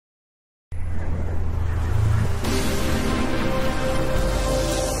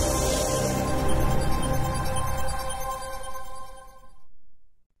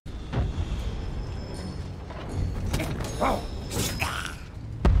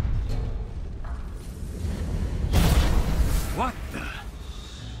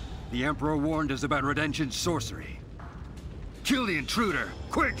The Emperor warned us about Redemption's sorcery. Kill the intruder,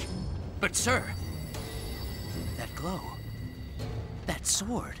 quick! But sir, that glow, that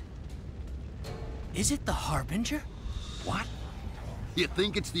sword, is it the Harbinger? What? You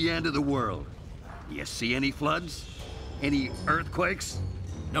think it's the end of the world? You see any floods? Any earthquakes?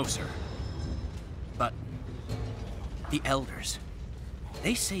 No, sir. But the Elders,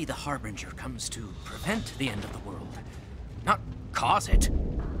 they say the Harbinger comes to prevent the end of the world, not cause it.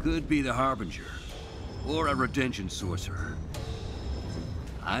 Could be the Harbinger, or a Redemption sorcerer.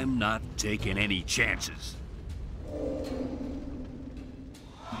 I'm not taking any chances.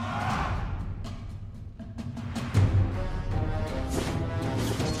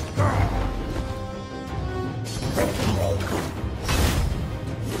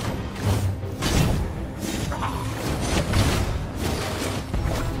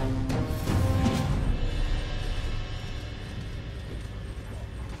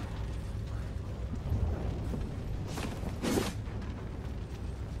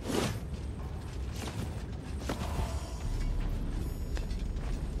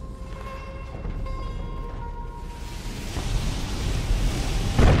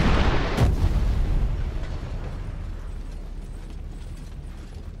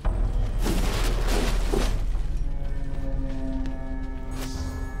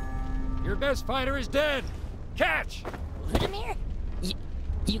 Best fighter is dead. Catch! Ludimir?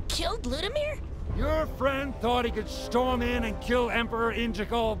 You killed Ludimir? Your friend thought he could storm in and kill Emperor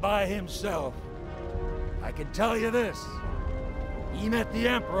Injik all by himself. I can tell you this. He met the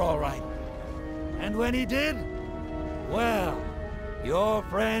Emperor all right. And when he did, well, your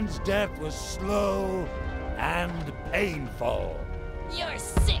friend's death was slow and painful. You're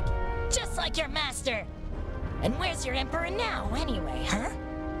sick, just like your master. And where's your Emperor now, anyway, huh?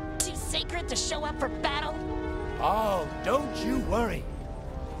 Too sacred to show up for battle? Oh, don't you worry.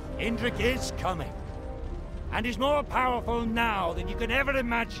 Indrik is coming. And he's more powerful now than you can ever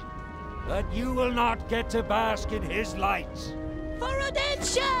imagine. But you will not get to bask in his light. For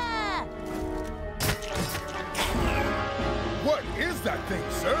Rodentia! What is that thing,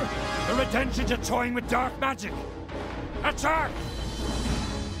 sir? The Redemptions are toying with dark magic. Attack!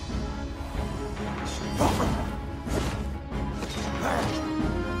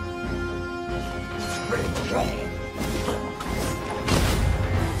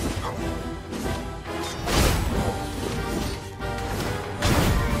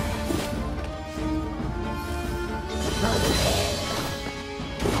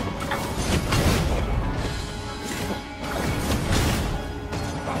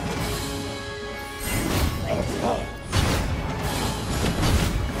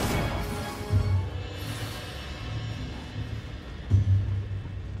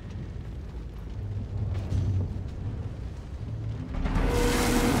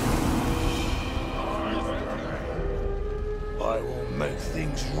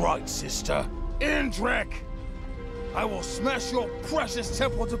 Right, sister. Indrik! I will smash your precious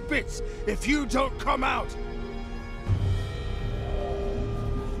temple to bits if you don't come out!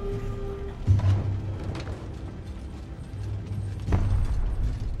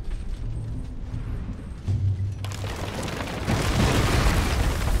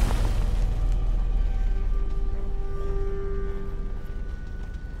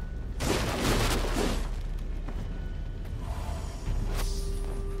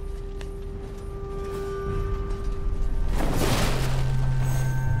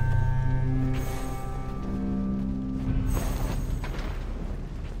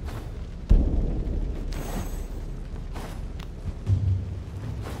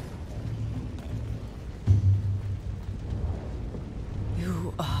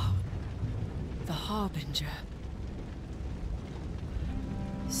 Harbinger.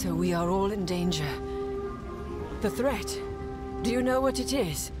 So we are all in danger. The threat, do you know what it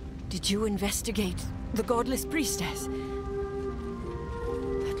is? Did you investigate the Godless Priestess?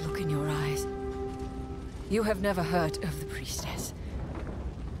 That look in your eyes. You have never heard of the Priestess.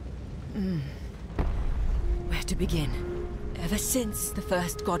 Where to begin? Ever since the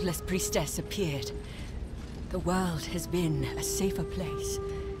first Godless Priestess appeared, the world has been a safer place.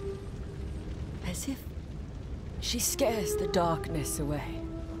 As if she scares the darkness away.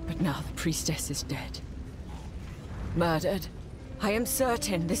 But now the priestess is dead. Murdered. I am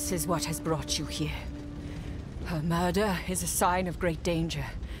certain this is what has brought you here. Her murder is a sign of great danger.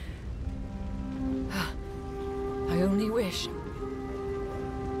 I only wish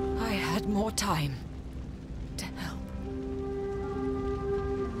I had more time to help.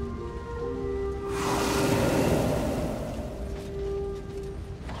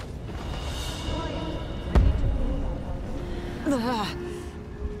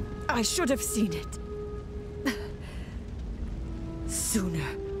 I should have seen it. Sooner.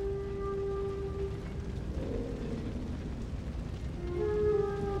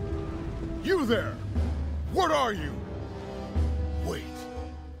 You there! What are you? Wait,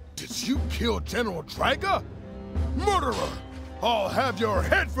 did you kill General Draga? Murderer! I'll have your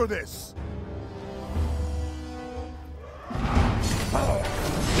head for this!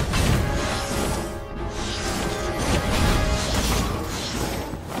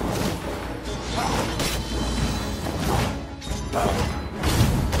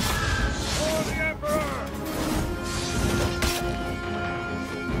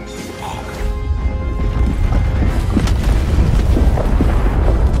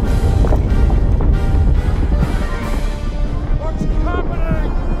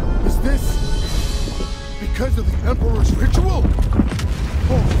 Because of the Emperor's ritual?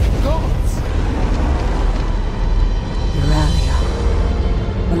 Oh, gods! Euralia,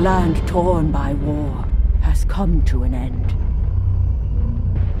 the land torn by war, has come to an end.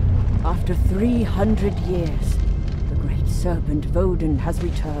 After 300 years, the great serpent Vodun has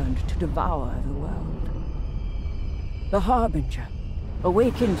returned to devour the world. The Harbinger,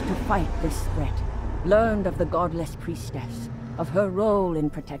 awakened to fight this threat, learned of the godless priestess, of her role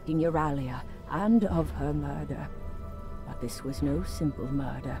in protecting Euralia, and of her murder. But this was no simple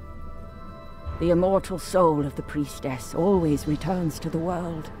murder. The immortal soul of the priestess always returns to the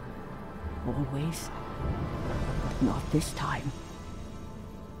world. Always. But not this time.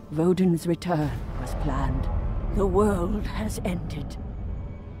 Vodun's return was planned. The world has ended.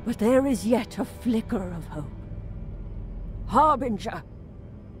 But there is yet a flicker of hope. Harbinger,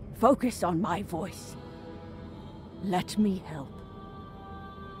 focus on my voice. Let me help.